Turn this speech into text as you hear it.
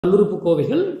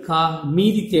பல்லுறுப்புக்கோவைகள்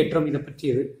மீதி தேற்றம் இதை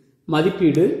பற்றியது.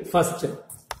 மதிப்பீடு. First,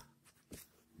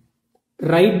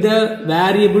 write the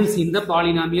variables in the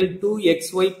polynomial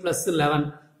 2xy plus 11.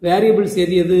 variables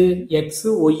எது? x,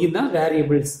 y தான்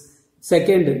variables.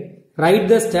 Second, write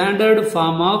the standard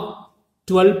form of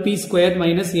 12p squared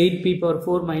minus 8p power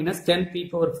 4 minus 10p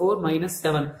power 4 minus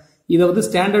 7. இதை வந்து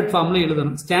ஸ்டாண்டர்ட் ஃபார்ம்ல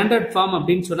எழுதணும். ஸ்டாண்டர்ட் ஃபார்ம்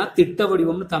அப்படின்னு சொன்னா திட்ட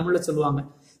வடிவம்னு தமிழ்ல சொல்லுவாங்க.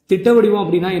 திட்ட வடிவம்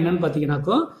அப்படின்னா என்னன்னு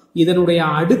பாத்தீங்கன்னாக்கோ இதனுடைய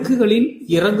அடுக்குகளின்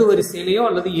இறங்கு வரிசையிலையோ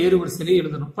அல்லது ஏறு வரிசையிலையோ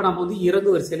எழுதணும். இப்ப நம்ம வந்து இறங்கு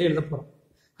வரிசையில எழுத போறோம்,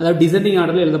 அதாவது டிசெண்டிங்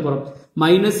ஆர்டர்ல எழுத போறோம்.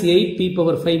 Minus 8p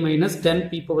power 5 minus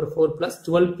 10p power 4 plus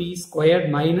 12p squared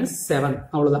minus 7.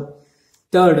 அவ்வளவுதான்.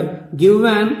 Third, give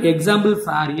an example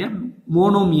for a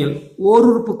monomial.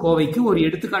 ஓருறுப்பு கோவைக்கு ஒரு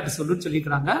எடுத்துக்காட்டு சொல்லுன்னு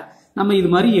சொல்லிக்கிறாங்க. நம்ம இது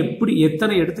மாதிரி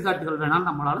எத்தனை எடுத்துக்காட்டுகள் வேணாலும்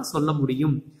நம்மளால சொல்ல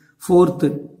முடியும். Fourth,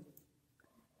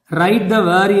 write the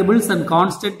variables and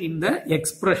constant in the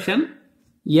expression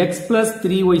x plus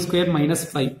 3y square minus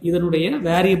 5. இதனுடைய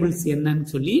வேரியபிள்ஸ் என்னன்னு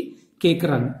சொல்லி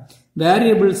கேட்கிறாங்க.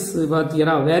 வேரியபிள்ஸ்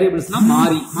பாத்தீங்கன்னா வேரியபிள்ஸ்னா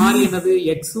மாறி. மாறி என்னது?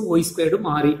 எக்ஸ் ஒய் ஸ்கொயர்டு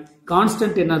மாறி.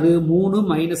 கான்ஸ்டன்ட் என்னது? 3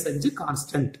 மைனஸ் 5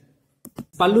 கான்ஸ்டன்ட்.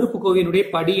 பல்லுறுப்புக்கோவையினுடைய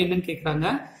படி என்னன்னு கேட்கிறாங்க.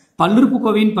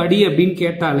 பல்லுறுப்புக்கோவையின் படி அப்படின்னு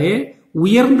கேட்டாலே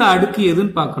உயர்ந்த அடுக்கு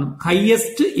எதுன்னு பார்க்கணும்.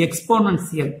 Highest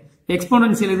exponential.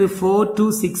 எக்ஸ்போனன்சியல் எது? 4 to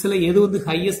 6ல எது வந்து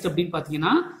ஹையஸ்ட் அப்படின்னு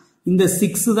பாத்தீங்கன்னா இந்த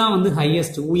 6 தான் வந்து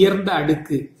ஹையஸ்ட், உயர்ந்த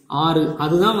அடுக்கு 6.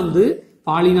 அதுதான் வந்து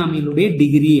பாலினாமியலுடைய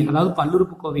டிகிரி, அதாவது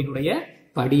பல்லுறுப்புக்கோவையினுடைய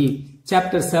படி.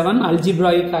 சாப்டர் 7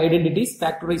 அல்ஜிப்ராயிக் ஐடென்டிட்டிஸ்,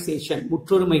 ஃபேக்டரைசேஷன்,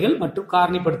 முற்றொருமைகள் மற்றும்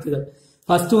காரணிப்படுத்துதல்.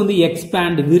 ஃபர்ஸ்ட் வந்து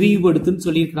எக்ஸ்பேண்ட், விரிவுபடுத்துன்னு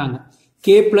சொல்லியிருக்காங்க. k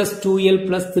plus 2l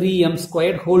plus 3m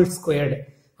squared whole squared.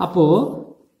 அப்போ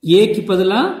a க்கு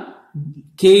பதிலா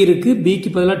k இருக்கு, b க்கு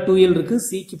பதிலா 2l இருக்கு, c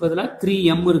க்கு பதிலா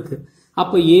 3m இருக்கு.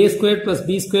 அப்போ a squared plus b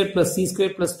squared plus c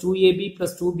squared plus 2ab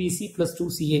plus 2bc plus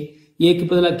 2ca. a க்கு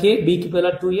பதிலா k, b க்கு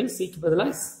பதிலா 2l, c க்கு பதிலா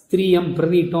 3m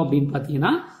பிரதிட்டோம் அப்படின்னு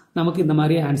பாத்தீங்கன்னா நமக்கு இந்த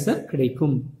மாதிரி ஆன்சர்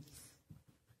கிடைக்கும்.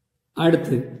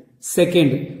 அடுத்து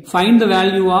second, find the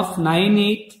value of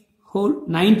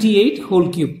 98 whole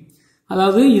cube.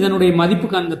 அதாவது இதனுடைய மதிப்பு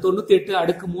காண்க, 98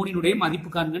 அடுக்கு 3 மதிப்பு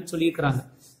காண்கன்னு சொல்லியிருக்கிறாங்க.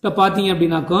 இப்ப பாத்தீங்க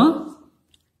அப்படின்னாக்கோ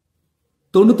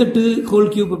 98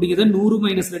 ஹோல் கியூப் அப்படிங்கிறத 100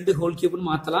 மைனஸ் 2 ஹோல் கியூப்னு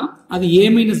மாத்தலாம். அது a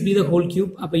minus be the whole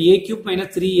cube. அப்ப a cube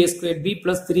minus 3a square b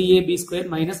plus 3ab square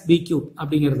minus b cube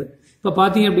அப்படிங்கிறது. இப்ப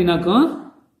பாத்தீங்க அப்படின்னாக்கோ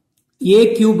a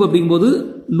கியூப் அப்படிங்கும்போது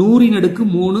 100 ன் அடுக்கு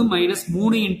 3 மைனஸ்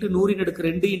 3 இன்ட்டு 100 ன் அடுக்கு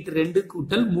 2 இன்ட்டு 2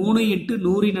 கூட்டல் 3 இன்ட்டு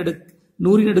 100 ன்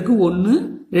அடுக்கு 1,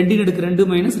 2 ன் அடுக்கு 2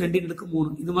 மைனஸ் 2 ன் அடுக்கு 3.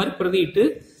 இது மாதிரி பிரதிட்டு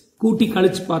கூட்டி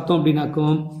கழிச்சு பார்த்தோம்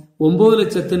அப்படின்னாக்கும்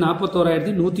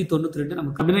 9,41,192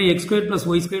 நமக்கு. அப்படின்னா X square plus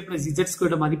Y square plus Z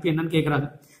square மதிப்பு என்னன்னு கேட்கறாங்க.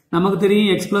 நமக்கு தெரியும்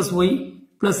X plus Y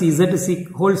plus Z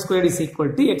whole square is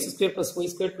equal to X square plus Y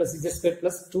square plus Z square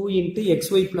plus 2 into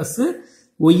X Y plus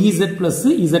Y Z plus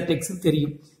Z X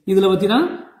தெரியும். இதுல பார்த்தீங்கன்னா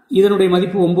இதனுடைய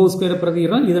மதிப்பு 9 ஸ்கொயர்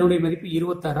பிரதிகிறோம், இதனுடைய மதிப்பு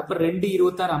 26. அப்ப 2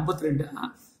 26 52.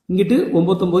 இங்கிட்டு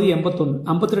 99 81,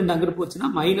 52 அங்கிட்டு போச்சுன்னா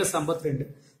மைனஸ் 52.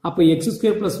 அப்ப X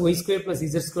square plus Y square plus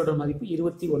Z square மதிப்பு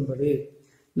 29.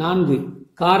 4,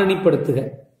 காரணிப்படுத்துக.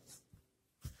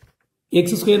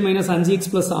 X square minus 5x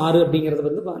plus 6 அப்படிங்கறது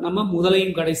வந்து நம்ம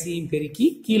முதலையும் கடைசியையும் பெருக்கி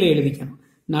கீழே எழுதிக்கணும்,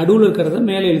 நடுவில் இருக்கிறத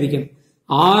மேலே எழுதிக்கணும்.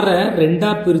 6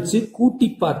 2ஆ பிரிச்சு கூட்டி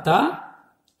பார்த்தா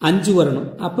 5 வரணும்.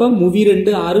 அப்ப 3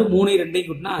 2 6, 3 2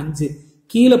 கூட்டினா 5.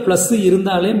 கீழே பிளஸ்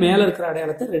இருந்தாலே மேல இருக்கிற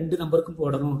அடையாளத்தை 2 நம்பருக்கும்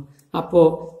போடணும். அப்போ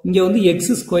இங்க வந்து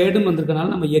எக்ஸ் ஸ்கொயர்டுன்னு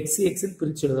வந்திருக்கனால நம்ம எக்ஸ் எக்ஸ்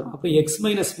பிரிச்சு எழுதுறோம். அப்ப எக்ஸ்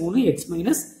மைனஸ் 3 எக்ஸ்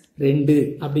மைனஸ் 2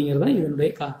 அப்படிங்கறத இதனுடைய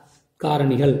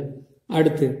காரணிகள்.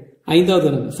 அடுத்து 5வது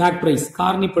factorise,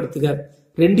 காரணிப்படுத்துக.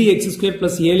 2x square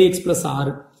plus 7x plus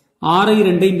 6. 6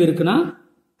 2 இருக்குன்னா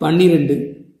 12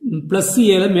 பிளஸ்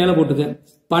 7 மேல போட்டுக்க.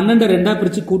 12 2ஆ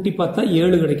பிரிச்சு கூட்டி பார்த்தா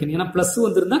 7 கிடைக்கும். ஏன்னா பிளஸ்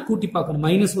வந்திருந்தா கூட்டி பார்க்கணும்,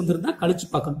 மைனஸ் வந்திருந்தா கழிச்சு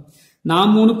பார்க்கணும். 4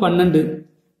 3 12,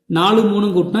 4 3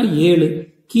 கூட்டினா 7.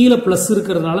 கீழே பிளஸ்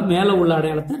இருக்கிறதுனால மேல உள்ள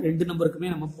அடையாளத்தை 2 நம்பருக்குமே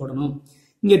நம்ம போடணும்.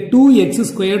 இங்க 2x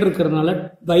ஸ்கொயர்டு இருக்கிறதுனால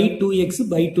பை 2x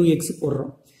பை 2x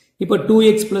போடுறோம். இப்ப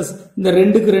 2x பிளஸ் இந்த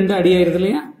 2க்கு 2 அடியாயிருது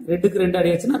இல்லையா, 2க்கு 2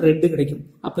 அடியாச்சுன்னா 2 கிடைக்கும்.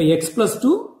 அப்ப x பிளஸ்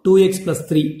 2 2x பிளஸ்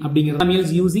 3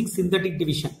 அப்படிங்கிறது யூசிங் சிந்தட்டிக்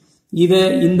டிவிஷன்.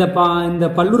 இந்த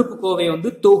பல்லுறுப்புக்கோவை வந்து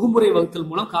தொகுமுறை வகுத்தல்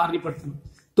மூலம் காரணிப்படுத்தணும்.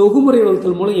 தொகுமுறை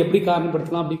வகுத்தல் மூலம் எப்படி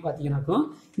காரணிப்படுத்தலாம் அப்படின்னு பாத்தீங்கன்னாக்கோ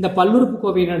இந்த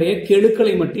பல்லுறுப்புக்கோவையினுடைய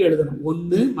கெழுக்களை மட்டும் எழுதணும்.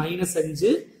 1 மைனஸ்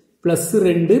 5 பிளஸ்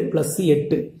 2 பிளஸ்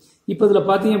 8. இப்ப இதுல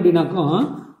பாத்தீங்க அப்படின்னாக்கோ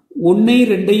 1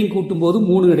 2 கூட்டும் போது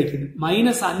 3 கிடைக்குது,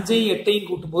 மைனஸ் 5 8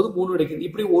 கூட்டும் போது 3 கிடைக்குது.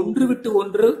 இப்படி ஒன்று விட்டு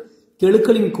ஒன்று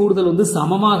கெழுக்களின் கூடுதல் வந்து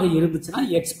சமமாக இருந்துச்சுன்னா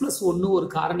எக்ஸ் பிளஸ் 1 ஒரு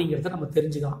காரணிங்கிறத நம்ம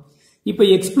தெரிஞ்சுக்கலாம். இப்ப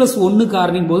எக்ஸ் பிளஸ் 1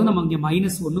 காரணிங் போது நம்ம இங்க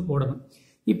மைனஸ் 1 போடணும்.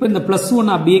 இப்ப இந்த பிளஸ் 1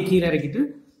 அப்படியே கீழே இறக்கிட்டு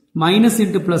மைனஸ்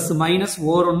இன்ட்டு பிளஸ் மைனஸ்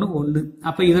ஓர் 1 1.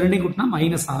 அப்ப இது 2 கூட்டினா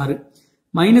minus 6.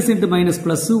 Minus into minus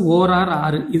plus ஓர் ஆர்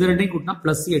 6 இது ரெண்டையும் கூட்டினா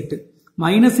plus 8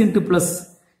 minus into plus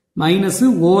minus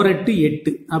ஓர் 8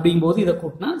 8 அப்படிங்கும் போது இதை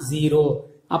கூட்டினா 0.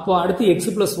 அப்போ அடுத்து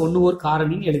எக்ஸ் பிளஸ் 1 ஒரு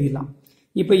காரணின்னு எழுதிடலாம்.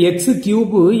 இப்ப எக்ஸ்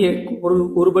கியூப்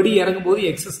ஒரு படி இறங்கும் போது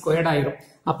எக்ஸ் ஸ்கொயர்ட் ஆயிரும்.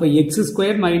 அப்ப X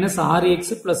square minus 6x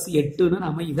plus 8ன்னு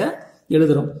நம்ம இதை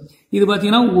எழுதுறோம். இது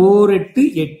பாத்தீங்கன்னா ஓர் 8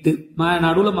 8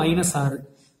 நடுவுல மைனஸ் 6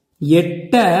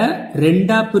 8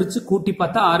 ரெண்டா பிரிச்சு கூட்டி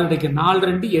பார்த்தா 6 கிடைக்கும். 4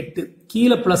 2 8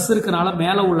 கீழே பிளஸ் இருக்கனால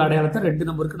மேல உள்ள அடையாளத்தை 2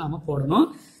 நம்பருக்கு நாம போடணும்.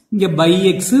 இங்க பை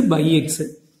எக்ஸ்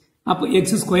அப்போ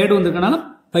எக்ஸ் ஸ்கொயர்டு வந்திருக்கனால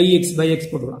பை எக்ஸ்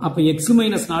போடுறோம். அப்ப எக்ஸ்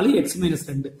மைனஸ் 4 எக்ஸ் மைனஸ்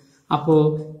 2. அப்போ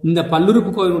இந்த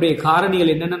பல்லுறுப்புக்கோவையினுடைய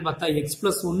காரணிகள் என்னன்னு பார்த்தா X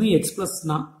plus 1 X plus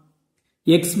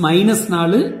X minus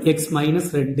 4 X minus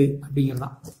 2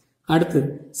 அப்படிங்கிறதான். அடுத்து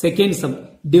second sum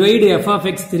divide F of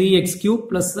X 3x cube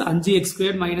plus 5x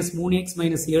square minus 3x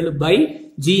minus 7 by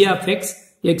G of X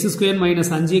X square minus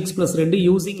 5x plus 2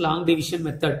 using long division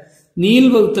method. நீள்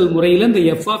வகுத்தல் முறையில இந்த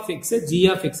F of X G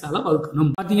of X ஆல வகுக்கணும்.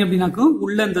 பாத்தீங்க அப்படின்னாக்கா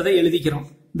உள்ள இருந்ததை எழுதிக்கிறோம்,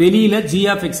 வெளியில ஜி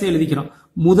ஆஃப் எக்ஸ் எழுதிக்கிறோம்.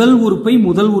 முதல் உறுப்பை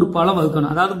முதல் உறுப்பால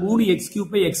வகுக்கணும். அதாவது 3x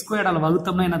கியூப்பை எக்ஸ் ஸ்கொயர்டால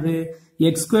வகுத்தோம்னா என்னது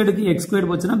எக்ஸ் ஸ்கொயர்டுக்கு எக்ஸ் ஸ்கொயர்டு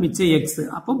போச்சுன்னா மிச்சம் எக்ஸ்,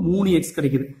 அப்போ 3x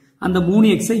கிடைக்குது. அந்த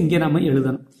 3x இங்க நம்ம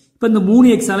எழுதணும். இப்ப இந்த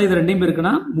 3x ஆல இது ரெண்டையும்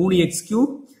இருக்குன்னா 3x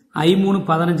cube I3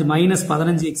 15 minus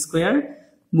 15x square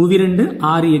 2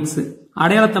 6x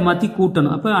அடையாளத்தை மாத்தி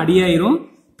கூட்டணும். அப்ப அடியாயிரும்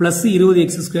பிளஸ்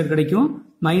 20x ஸ்கொயர் கிடைக்கும்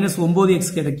மைனஸ் 9x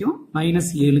கிடைக்கும்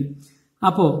மைனஸ் 7.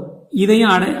 அப்போ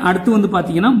இதையும் அடுத்து வந்து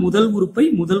பாத்தீங்கன்னா முதல் உறுப்பை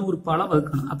முதல் உறுப்பால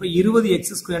வகுக்கணும். அப்ப 20x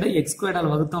ஸ்கொயர்டை எக்ஸ் ஸ்கொயர்டால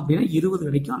வகுத்தோம் அப்படின்னா 20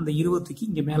 கிடைக்கும். அந்த 20க்கு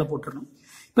இங்க மேல போட்டுறணும்.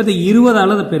 இப்ப இந்த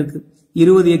 20ஆல அதை பெருக்கு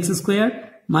 20x ஸ்கொயர்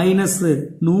மைனஸ்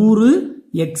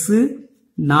 100x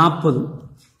 40.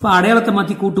 இப்ப அடையாளத்தை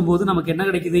மாத்தி கூட்டும் போது நமக்கு என்ன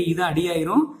கிடைக்குது, இது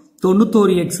அடியாயிரும்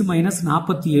 91x மைனஸ்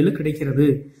 47 கிடைக்கிறது.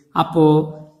 அப்போ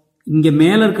இங்க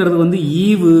மேல இருக்கிறது வந்து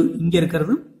ஈவு, இங்க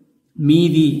இருக்கிறது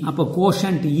மீதி. அப்ப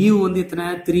கோஷன்ட் ஈவு வந்து எத்தனை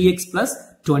 3x பிளஸ்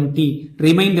 20,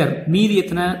 ரிமைண்டர் மீதி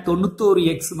எத்தனை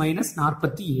 91x மைனஸ்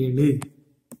 47.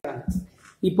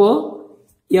 இப்போ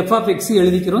எஃப் ஆஃப் எக்ஸ்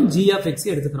எழுதிக்கிறோம், ஜி ஆஃப் எக்ஸ்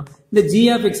எடுத்துக்கிறோம். இந்த ஜி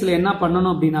ஆஃப் எக்ஸ்ல என்ன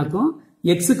பண்ணணும் அப்படின்னாக்கும்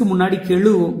எக்ஸுக்கு முன்னாடி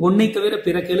கெழு ஒன்னை தவிர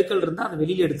பிற கெழுக்கள் இருந்தா அதை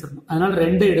வெளியில எடுத்துடணும். அதனால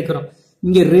 2 எடுக்கிறோம்.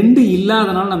 இங்க 2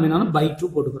 இல்லாதனால நம்ம என்ன பை 2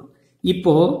 போட்டுக்கிறோம்.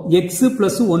 இப்போ எக்ஸ்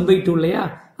பிளஸ் 1/2 இல்லையா,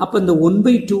 அப்ப இந்த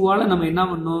 1/2ஆல நம்ம என்ன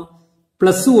பண்ணணும்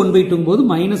பிளஸ் 1/2 போது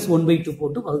மைனஸ் 1/2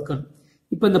 போட்டு வகுக்கணும்.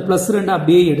 இப்ப இந்த பிளஸ் 2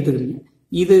 அப்படியே எடுத்துக்கிறீங்க.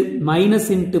 இது மைனஸ்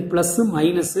இன்ட்டு பிளஸ்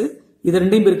மைனஸ் இது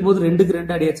ரெண்டையும் பெருக்கும்போது 2க்கு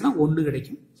 2 அடியாச்சுன்னா 1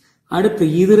 கிடைக்கும். அடுத்து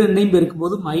இது ரெண்டையும்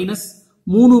பெருக்கும்போது மைனஸ்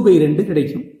 3/2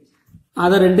 கிடைக்கும்.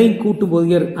 அதை ரெண்டையும் கூட்டும் போது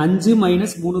 5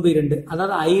 மைனஸ் 3/2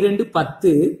 அதாவது I2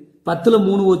 10 10ல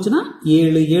 3 போச்சுன்னா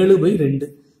 7 7/2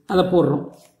 அதை போடுறோம்.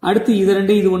 அடுத்து இது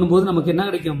ரெண்டையும் இது பண்ணும்போது நமக்கு என்ன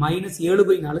கிடைக்கும் மைனஸ்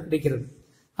 7/4 கிடைக்கிறது.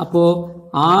 அப்போ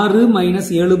 6 மைனஸ்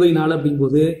 7/4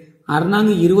 அப்படிங்கும்போது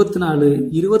 6 24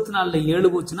 24ல 7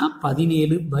 போச்சுன்னா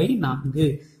 17/4.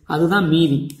 அதுதான்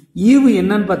மீதி. ஈவு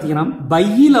என்னன்னு பாத்தீங்கன்னா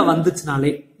பையில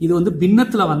வந்துச்சுனாலே இது வந்து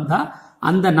பின்னத்துல வந்தா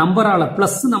அந்த நம்பரால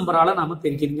பிளஸ் நம்பரால நாம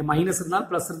பெருக்கணும். இங்க மைனஸ் இருந்தாலும்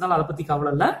பிளஸ் இருந்தாலும் அதை பத்தி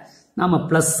கவலை இல்ல, நாம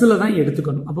பிளஸ்ல தான்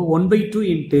எடுத்துக்கணும். அப்போ 1/2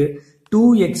 into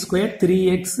 2x square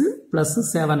 3x plus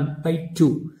 7/2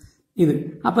 இது.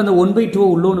 அப்ப இந்த 1/2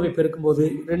 உள்ள ஒன்று போய் பெருக்கும் போது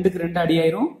 2க்கு 2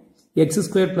 அடியாயிரும் X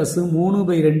square plus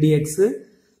 3/2x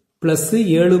plus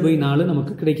 7/4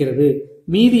 நமக்கு கிடைக்கிறது.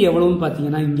 மீதி எவ்வளவுன்னு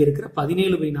பாத்தீங்கன்னா இங்க இருக்கிற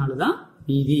 17/4 தான்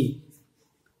மீதி.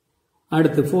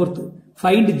 அடுத்து fourth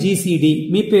find GCD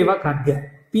மீப்பேவா காட்டுக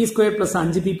B square plus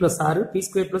 5p plus 6 B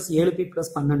square plus 7p plus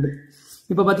 12.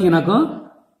 இப்ப பாத்தீங்கன்னாக்கா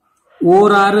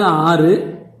 1 6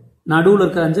 நடுவுல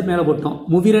இருக்கிற 5 மேல போட்டோம்.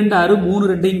 2 6 3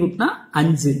 2 கூட்டினா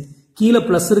 5 கீழே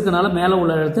பிளஸ் இருக்கனால மேல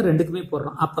உள்ள இடத்த 2க்குமே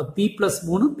போடுறோம். அப்ப p பிளஸ்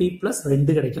 3 p பிளஸ்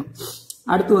 2 கிடைக்கும்.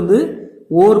 அடுத்து வந்து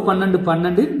 1 12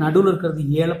 12 நடுவுல இருக்கிறது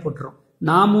 7 போட்டுறோம்.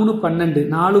 4 3 12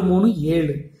 4 3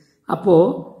 7. அப்போ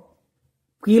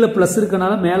கீழே பிளஸ்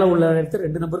இருக்கனால மேல உள்ள இடத்த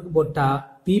 2 நம்பருக்கு போட்டா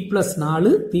p பிளஸ்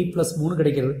 4 p பிளஸ் 3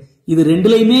 கிடைக்கிறது. இது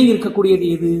ரெண்டுலையுமே இருக்கக்கூடியது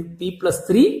எது p பிளஸ்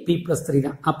 3 p பிளஸ் 3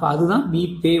 தான். அப்ப அதுதான்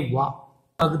மீப்பேவா.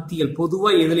 பகுத்தியல் பொதுவா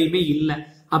எதுலையுமே இல்லை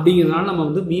அப்படிங்கிறதுனால நம்ம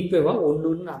வந்து மீப்பேவா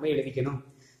 1ன்னு நாம எழுதிக்கணும்.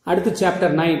 அடுத்து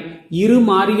சாப்டர் 9 இரு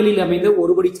மாறிகளில் அமைந்த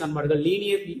ஒருபடி சமன்பாடுகள்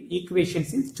லீனியர்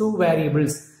ஈக்குவேஷன்ஸ் இன் 2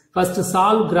 வேரியபிள்ஸ். ஃபர்ஸ்ட்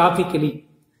சால்வ் கிராஃபிக்கலி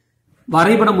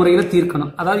வரைபட முறையில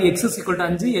தீர்க்கணும். அதாவது x =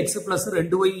 5 x பிளஸ்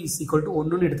 2y =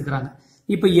 1ன்னு எடுத்துக்கிறாங்க.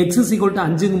 இப்ப x =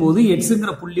 5ங்கும் போது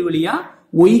xங்கிற புள்ளி வழியா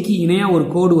yக்கு இணையா ஒரு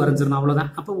கோடு வரைஞ்சிடணும், அவ்வளவுதான்.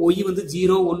 அப்ப y வந்து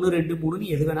 0 1 2 3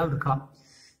 எது வேணாலும் இருக்கலாம்.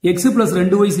 x பிளஸ்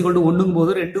 2y = 1ங்கும்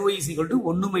போது 2y =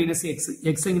 1 மைனஸ் x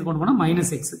x எங்க கொண்டு போனா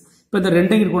மைனஸ் x. இப்ப இந்த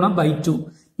 2 எங்க போனா பை 2.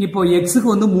 இப்போ எக்ஸுக்கு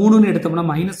வந்து 3ன்னு எடுத்தோம்னா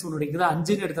மைனஸ் 1 கிடைக்குது,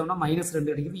 5ன்னு எடுத்தோம்னா மைனஸ்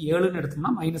 2 கிடைக்குது, 7ன்னு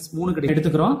எடுத்தோம்னா மைனஸ் 3 கிடைக்குது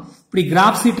எடுத்துக்கிறோம். இப்படி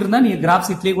கிராஃப் சீட் இருந்தா நீங்க கிராஃப்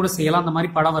சீட்லயே கூட செய்யலாம். அந்த மாதிரி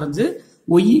படம் வரைஞ்சு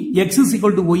y x is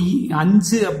equal to y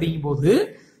 5 அப்படிங்கும்போது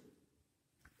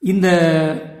இந்த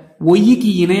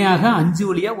ஒய்க்கு இணையாக 5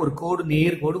 வழியா ஒரு கோடு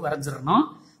நேர் கோடு வரைஞ்சிடணும்.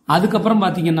 அதுக்கப்புறம்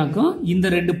பாத்தீங்கன்னாக்கும் இந்த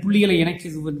ரெண்டு புள்ளிகளை இணைச்சி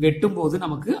வெட்டும் போது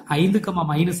நமக்கு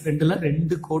 5,-2ல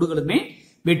ரெண்டு கோடுகளுமே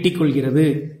வெட்டி கொள்கிறது.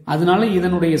 அதனால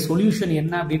இதனுடைய சொல்யூஷன்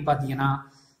என்ன அப்படின்னு பாத்தீங்கன்னா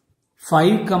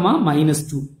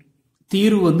 5,-2.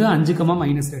 தீர்வு வந்து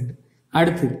 5,-2.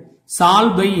 அடுத்து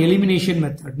சால்வ் பை எலிமினேஷன்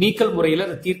மெத்தட், நீக்கல் முறையில்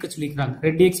அதை தீர்க்க சொல்லிக்கிறாங்க.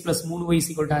 2x + 3y =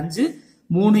 5,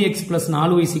 3x +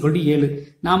 4y = 7.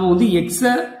 நாம வந்து எக்ஸ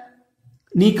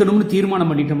நீக்கணும்னு தீர்மானம்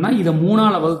பண்ணிட்டோம்னா இதை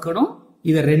 3ஆல வகுக்கணும்,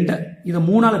 இதை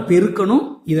 3ஆல பெருக்கணும்,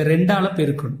 இதை 2ஆல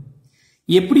பெருக்கணும்.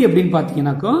 எப்படி அப்படின்னு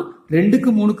பாத்தீங்கன்னாக்கோ 2க்கு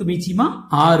 3க்கு மீச்சியமா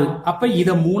 6. அப்ப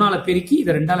இதை 3ஆல பெருக்கி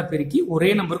இதை 2ஆல பெருக்கி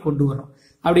ஒரே நம்பர் கொண்டு வரோம்.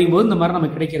 அப்படிங்கும்போது இந்த மாதிரி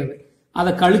நமக்கு கிடைக்கிறது.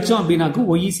 அதை கழிச்சோம் அப்படின்னாக்கும்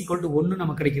y = 1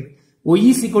 நமக்கு கிடைக்குது. y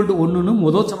 = 1ன்னு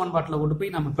முதல் சமன்பாட்டில் கொண்டு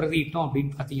போய் நம்ம பிரதியிட்டோம்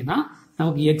அப்படின்னு பாத்தீங்கன்னா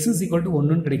நமக்கு x =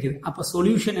 1 கிடைக்குது. அப்ப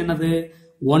சொல்யூஷன் என்னது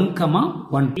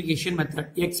 1,1. Application method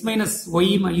x - y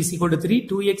 = 3,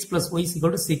 2x + y =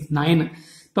 6, 9.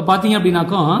 இப்ப பாத்தீங்க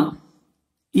அப்படின்னாக்கோ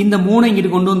இந்த 3 இங்கிட்டு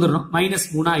கொண்டு வந்துடணும்,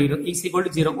 -3 ஆயிரும், x =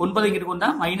 0. 9 இங்கிட்டு கொண்டா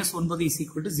 -9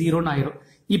 = 0 ஆயிரும்.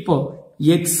 இப்போ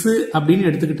x அப்படின்னு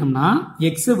எடுத்துக்கிட்டோம்னா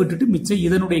x விட்டுட்டு மிச்சம்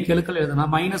இதனுடைய கெழுக்கள்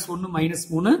எழுதணும். -1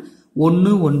 -3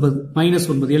 1 9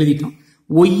 -9 எழுதிட்டோம்.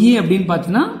 y அப்படின்னு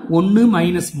பாத்தீங்கன்னா 1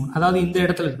 -3, அதாவது இந்த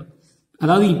இடத்துல இருக்கும்.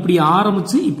 அதாவது இப்படி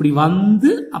ஆரம்பிச்சு இப்படி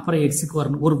வந்து அப்புறம் எக்ஸுக்கு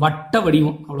வரணும், ஒரு வட்ட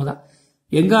வடிவம். அவ்வளவுதான்.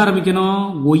 எங்க ஆரம்பிக்கணும்,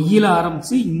 ஒய்யில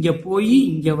ஆரம்பிச்சு இங்க போய்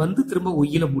இங்க வந்து திரும்ப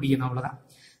ஒய்யில முடியணும். அவ்வளவுதான்.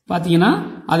 பாத்தீங்கன்னா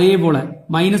அதே போல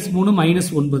 -3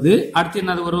 -9 அடுத்து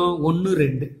என்னது வரும் 1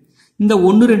 2. இந்த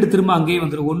 1 2 திரும்ப அங்கேயே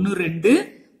வந்துடும். 1 2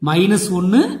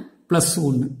 -1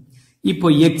 +1. இப்போ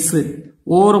எக்ஸ்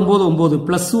 9 9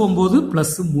 +9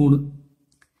 +3,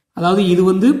 அதாவது இது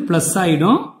வந்து பிளஸ்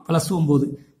ஆயிடும், +9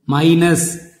 மைனஸ்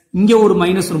இங்க ஒரு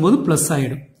மைனஸ் வரும்போது பிளஸ்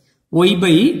ஆயிடும். y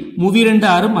பை 2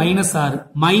 6 -6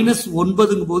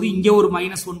 -9ங்கும் போது இங்க ஒரு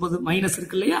 -9 மைனஸ்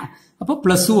இருக்கு இல்லையா, அப்ப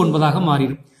 +9ஆக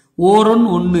மாறிடும். 1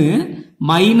 1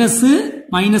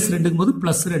 -2ங்கும் போது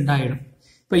 +2 ஆயிடும்.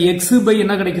 இப்ப x பை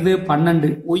என்ன கிடைக்குது 12,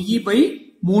 y பை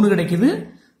 3 கிடைக்குது,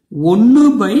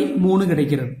 1/3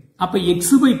 கிடைக்கிறது. அப்ப x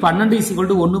பை 12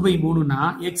 = 1/3னா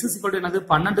x என்னது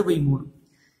 12/3.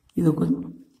 இது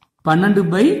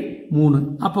 12/3.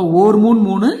 அப்ப 1 3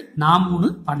 3 4 3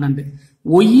 12.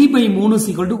 y பை 3 =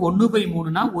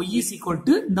 1/3னா y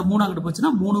இந்த 3 அங்கிட்டு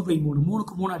போச்சுன்னா 3/3.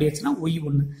 3க்கு 3 அடியாச்சுன்னா y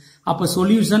 1. அப்ப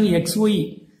சொல்யூஷன் xy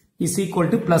 =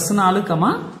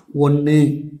 +4,1.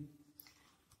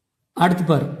 அடுத்து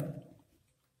பாரு,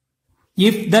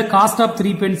 if the cost of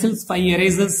 3 pencils 5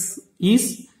 erasers is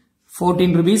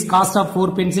 14 rupees, cost of 4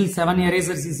 pencils 7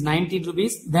 erasers is 19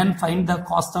 rupees, then find the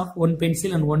cost of 1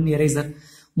 pencil and 1 eraser.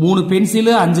 3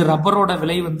 pencil 5 ரப்பரோட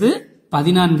விலை வந்து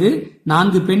 14,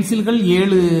 4 பென்சில்கள்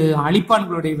 7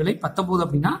 அழிப்பான்களுடைய விலை 19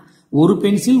 அப்படின்னா ஒரு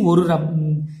பென்சில் ஒரு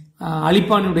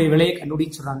அழிப்பானுடைய விலையை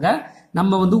கண்டுபிடிச்சு சொல்றாங்க.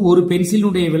 நம்ம வந்து ஒரு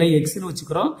பென்சிலுடைய விலை எக்ஸ்ன்னு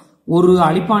வச்சுக்கிறோம், ஒரு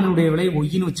அழிப்பானுடைய விலை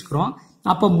ஒய்ன்னு வச்சுக்கிறோம்.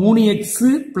 அப்ப 3x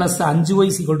 + 5y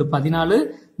 = 14,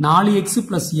 4x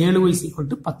 + 7y =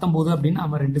 19 அப்படின்னு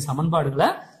நம்ம ரெண்டு சமன்பாடுகளை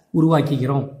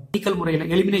உருவாக்கிக்கிறோம். நீக்கல் முறையில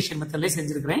எலிமினேஷன் மெத்தட்ல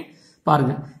செஞ்சிருக்கிறேன்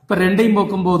பாருங்க. இப்ப 2ஐயும்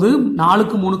போக்கும் போது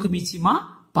 4க்கு 3க்கு மீச்சியமா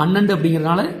 12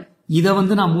 அப்படிங்கறதுனால இதை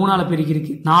வந்து நான் 3ஆல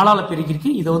பெருக்கிருக்கேன், 4ஆல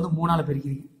பெருக்கிருக்கேன், இதை வந்து 3ஆல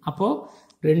பெருக்கிருக்கேன். அப்போ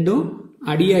ரெண்டும்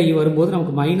அடியாகி வரும்போது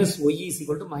நமக்கு -y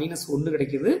 = -1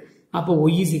 கிடைக்குது. அப்போ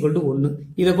y = 1.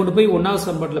 இதை கொண்டு போய் 1வது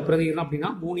சமன்பாட்டில் பிரதிக்கிறோம் அப்படின்னா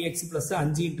 3x +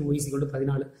 5 × y =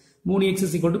 14, 3x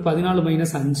 = 14 -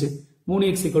 5,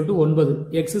 3x = 9,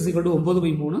 x =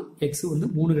 9/3, x வந்து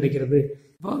 3 கிடைக்கிறது.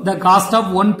 The cost of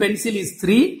 1 pencil is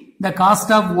 3, the cost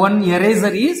of 1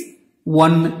 eraser is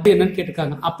 1. என்னன்னு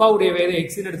கேட்டிருக்காங்க. அப்பாவுடைய வயதை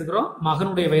எக்ஸ்ன்னு எடுத்துக்கிறோம்,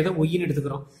 மகனுடைய வயதை ஒய்ன்னு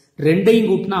எடுத்துக்கிறோம். ரெண்டையும்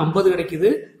கூட்டினா 50 கிடைக்குது.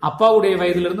 அப்பாவுடைய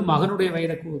வயதுல இருந்து மகனுடைய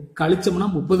வயதை கழிச்சோம்னா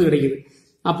 30 கிடைக்குது.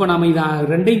 அப்ப நம்ம இதை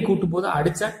ரெண்டையும் கூட்டும் போது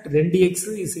அடிச்சா 2x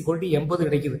 = 80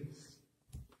 கிடைக்குது.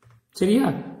 சரியா,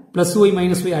 +y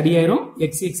 -y அடியாயிரும்.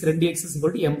 x 2x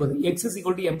 = 80, x =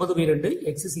 80/2,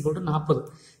 x = 40.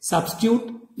 Substitute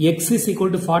x =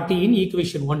 40 in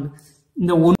equation 1.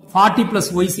 இந்த 40 +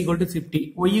 y = 50,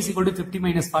 y = 50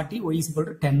 - 40, y =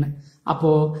 10. அப்போ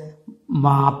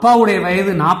அப்பாவுடைய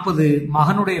வயது 40,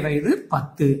 மகனுடைய வயது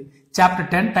 10. Chapter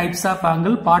 10 types of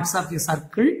angle, parts of the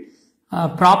circle,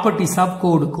 properties of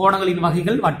கோடு, கோணங்களின்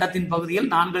வகைகள், வட்டத்தின் பகுதிகள்,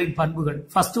 நான்களின் பண்புகள்.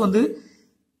 ஃபர்ஸ்ட் வந்து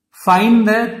ஃபைண்ட்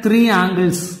த 3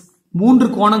 ஆங்கிள்ஸ், 3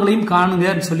 கோணங்களையும் காணுங்க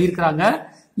சொல்லியிருக்கிறாங்க.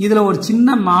 இதுல ஒரு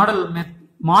சின்ன மாடல்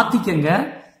மாத்திக்கங்க.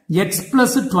 x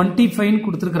 + 25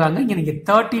 கொடுத்திருக்காங்க, இங்க நீங்க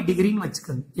 30 டிகிரின்னு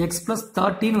வச்சுக்கோங்க. x +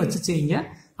 30 வச்சு செய்யுங்க,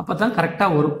 அப்பதான் கரெக்டா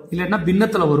வரும், இல்லைன்னா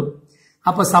பின்னத்துல வரும்.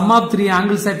 அப்ப some of 3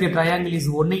 angles of a triangle is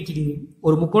 180 degree.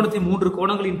 ஒரு முக்கோணத்தின் 3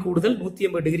 கோணங்களின் கூடுதல்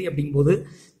 180 டிகிரி அப்படிங்கும்போது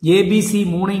ஏபிசி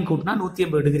 3ஐயும் கூட்டினா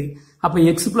 180 டிகிரி. அப்ப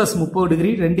X plus 30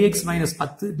 degree 2x minus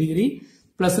 10 degree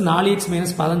plus 4x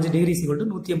minus 15 degree =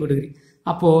 180 degree.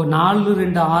 அப்போ 4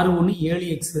 2 6 1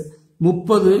 7x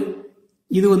 30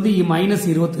 இது வந்து மைனஸ்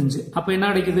 25. அப்ப என்ன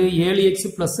கிடைக்குது 7x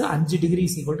பிளஸ் 5 டிகிரி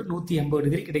 = 180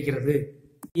 டிகிரி கிடைக்கிறது.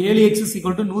 7x =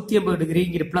 180 டிகிரி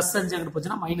இங்க பிளஸ் 5 அங்க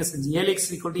போச்சுன்னா minus 5. 7x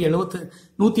 =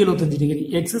 175 degree.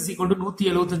 x =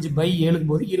 175 by 7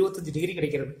 போது 25 டிகிரி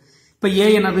கிடைக்கிறது. இப்ப a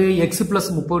என்னது x பிளஸ்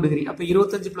 30 டிகிரி. அப்ப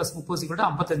 25 பிளஸ் 30 =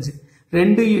 55.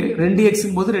 2x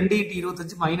போது 2 ×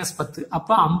 25 மைனஸ் 10. அப்ப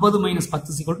 50 minus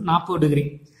 10 = 40 degree.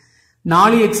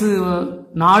 4x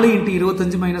 4 ×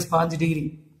 25 minus 15 degree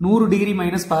 100 degree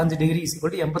minus 15 degree =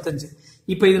 85.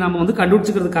 இப்ப இது நம்ம வந்து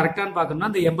கண்டுபிடிச்சுக்கிறது கரெக்டான்னு பார்க்கணும்னா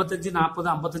இந்த 85 40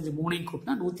 55 3ஐயும்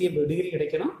கூட்டினா 180 டிகிரி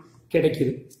கிடைக்கணும்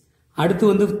கிடைக்குது. அடுத்து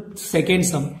வந்து second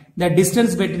sum. The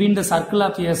distance between the circle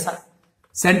of a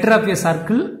center of a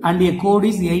circle and a chord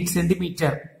is 8 cm.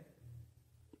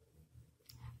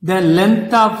 The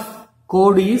length of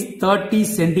chord is 30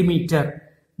 cm.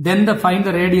 Then find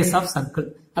the radius of circle.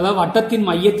 அதாவது வட்டத்தின்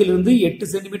மையத்திலிருந்து 8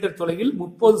 centimetre தொலைவில்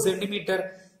 30 centimetre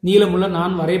நீளமுள்ள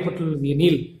நான் வரையப்பட்டுள்ளது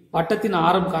எனில் வட்டத்தின்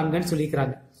ஆரம் காண்கன்னு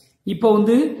சொல்லிக்கிறாங்க. இப்ப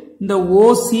வந்து இந்த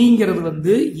ஓசிங்கிறது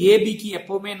வந்து ஏபிக்கு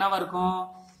எப்பவுமே என்னவா இருக்கும்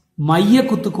மைய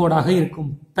குத்துக்கோடாக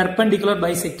இருக்கும். பெர்பெண்டிகுலர்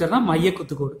பைசெக்டர்னா மைய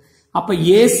குத்துக்கோடு. அப்ப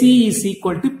AC is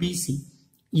equal to PC.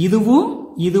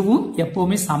 இதுவும்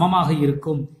எப்பவுமே சமமாக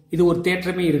இருக்கும். இது ஒரு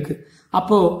தேற்றமே இருக்கு.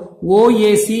 அப்போ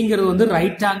ஓஏசிங்கிறது வந்து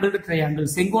ரைட் ஆங்கிள் ட்ரையாங்கிள்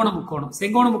செங்கோண முக்கோணம்.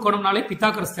 செங்கோண முக்கோணம்னாலே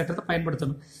பித்தாகரஸ் தேற்றத்தை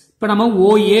பயன்படுத்தணும். இப்ப நம்ம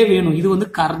ஓஏ வேணும். இது வந்து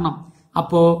கர்ணம்.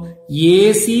 அப்போ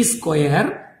ஏசி ஸ்கொயர்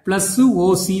பிளஸ்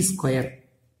ஓசி ஸ்கொயர்.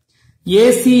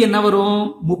 ஏசி என்ன வரும்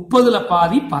 30ல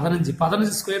பாதி 15.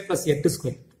 15 square plus 8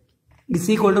 square is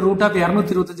equal to root of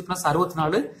 225 plus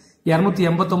 64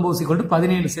 289 =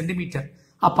 17 centimetre.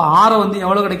 அப்ப ஆரம் வந்து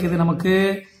எவ்வளவு கிடைக்குது நமக்கு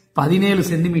 17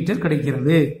 சென்டிமீட்டர்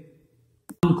கிடைக்கிறது.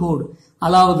 கோடு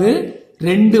அதாவது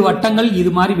 2 வட்டங்கள்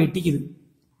இது மாதிரி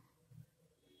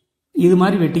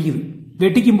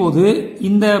வெட்டிக்கும் போது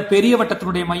இந்த பெரிய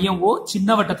வட்டத்தினுடைய மையம் ஓ, சின்ன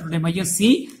வட்டத்தினுடைய மையம் சி.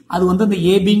 அது வந்து அந்த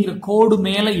ஏபிங்கிற கோடு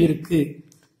மேல இருக்கு,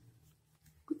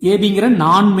 ஏபிங்கிற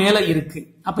நான் மேல இருக்கு.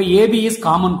 அப்ப ஏபி இஸ்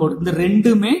காமன் கோடு. இந்த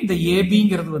ரெண்டுமே இந்த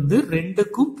ஏபிங்கிறது வந்து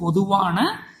ரெண்டுக்கும் பொதுவான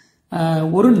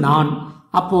ஒரு நான்.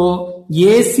 அப்போ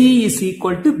AC is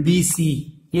equal to PC.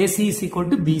 AC is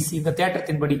equal to PC இந்த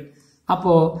தேற்றத்தின்படி.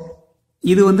 அப்போ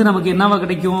இது வந்து நமக்கு என்னவா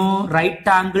கிடைக்கும் ரைட்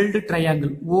ஆங்கிள்டு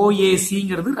ட்ரையாங்கிள்.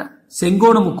 ஓஏசிங்கிறது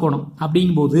செங்கோண முக்கோணம்.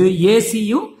 அப்படிங்கும் போது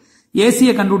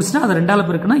ஏசியை கண்டுபிடிச்சுன்னா அதை 2ஆல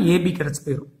பெருக்குனா ஏபி கிடைச்சு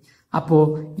போயிடும். அப்போ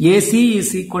AC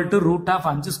is equal to root of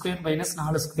 5 square minus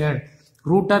 4 square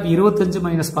root of 25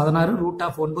 minus 16 root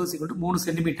of 9 = 3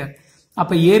 centimetre.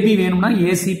 அப்ப ஏபி வேணும்னா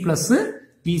ஏசி பிளஸ்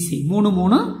பிசி 3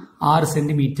 3 6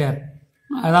 சென்டிமீட்டர்.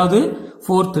 அதாவது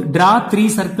fourth, draw 3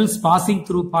 circles passing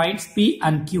through points P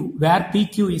and Q where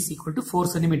PQ is equal to 4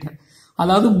 cm.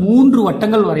 அதாவது 3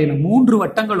 வட்டங்கள் வரையணும். 3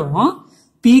 வட்டங்களும்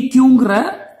PQங்கிற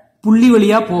புள்ளி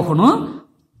வழியா போகணும்.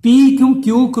 Pக்கும்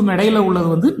Qக்கும் இடையில உள்ளது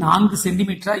வந்து 4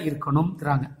 சென்டிமீட்டரா இருக்கணும்.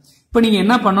 இப்ப நீங்க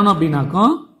என்ன பண்ணணும்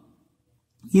அப்படின்னாக்கும்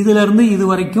இதுல இருந்து இது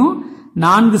வரைக்கும்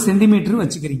 4 சென்டிமீட்டர்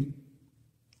வச்சுக்கிறீங்க.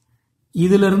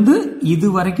 இதுல இருந்து இது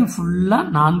வரைக்கும் ஃபுல்லா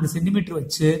 4 சென்டிமீட்டர்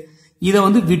வச்சு இதை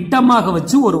வந்து விட்டமாக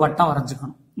வச்சு ஒரு வட்டம்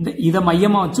வரைஞ்சுக்கணும். இதை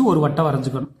மையமா வச்சு ஒரு வட்டம்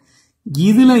வரைஞ்சுக்கணும்.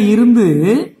 இதுல இருந்து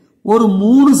ஒரு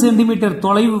 3 சென்டிமீட்டர்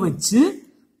தொலைவு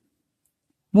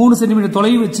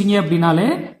வச்சீங்க அப்படின்னாலே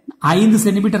 5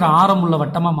 சென்டிமீட்டர் ஆரம் உள்ள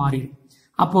வட்டமா மாறிடும்.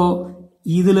 அப்போ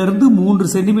இதுல இருந்து 3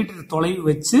 சென்டிமீட்டர் தொலைவு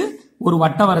வச்சு ஒரு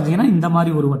வட்டம் வரைஞ்சீங்கன்னா இந்த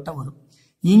மாதிரி ஒரு வட்டம் வரும்.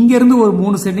 இங்க இருந்து ஒரு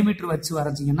 3 சென்டிமீட்டர் வச்சு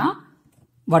வரைஞ்சீங்கன்னா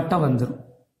வட்டம் வந்துடும்.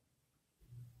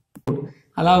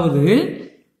 அதாவது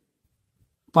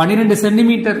 12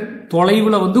 சென்டிமீட்டர்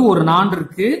தொலைவுல வந்து ஒரு நான்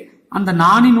இருக்கு. அந்த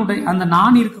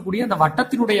நான் இருக்கக்கூடிய அந்த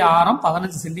வட்டத்தினுடைய ஆரம்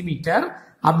 15 சென்டிமீட்டர்.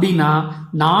 அப்படின்னா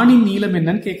நானின் நீளம்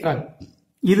என்னன்னு கேட்கிறாங்க.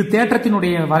 இது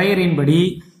தேற்றத்தினுடைய வரையறையின்படி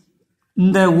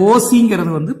இந்த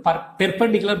ஓசிங்கிறது வந்து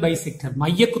பெர்பெண்டிகுலர் பைசெக்டர்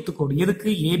மைய குத்துக்கோடு. எதுக்கு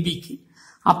ஏபிக்கு.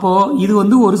 அப்போ இது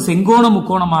வந்து ஒரு செங்கோண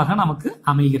முக்கோணமாக நமக்கு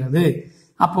அமைகிறது.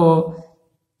 அப்போ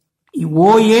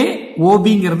ஓஏ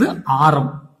ஓபிங்கிறது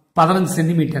ஆரம் 15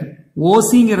 சென்டிமீட்டர்.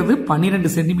 ஓசிங்கிறது 12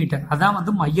 சென்டிமீட்டர். அதான்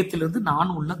வந்து மையத்திலிருந்து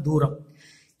நான் உள்ள தூரம்.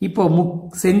 இப்போ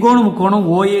செங்கோண முக்கோணம்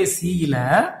ஓஏசியில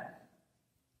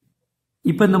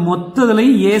இப்ப இந்த மொத்தத்துல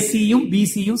ஏசியும்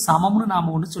பிசியும் சமம்னு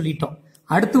நாம ஒண்ணு சொல்லிட்டோம்.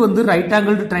 அடுத்து வந்து ரைட்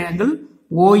ஆங்கிள் ட்ரையாங்கிள்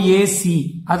ஓஏசி.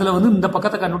 அதுல வந்து இந்த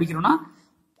பக்கத்தை கண்டுபிடிக்கணும்னா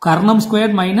கர்ணம்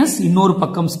ஸ்கொயர் மைனஸ் இன்னொரு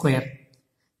பக்கம் ஸ்கொயர்.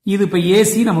 இது இப்ப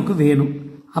ஏசி நமக்கு வேணும்.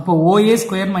 அப்போ OA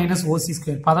square minus OC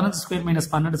square 15 square minus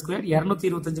 12 square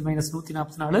 225 minus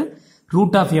 144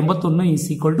 root of 81 is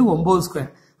equal to 9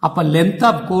 square. அப்ப length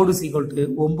of code is equal to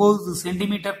 9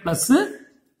 centimetre plus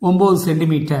 9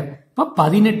 centimetre. இப்ப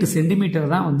 18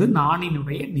 சென்டிமீட்டர் தான் வந்து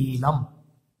நாணினுடைய நீளம்.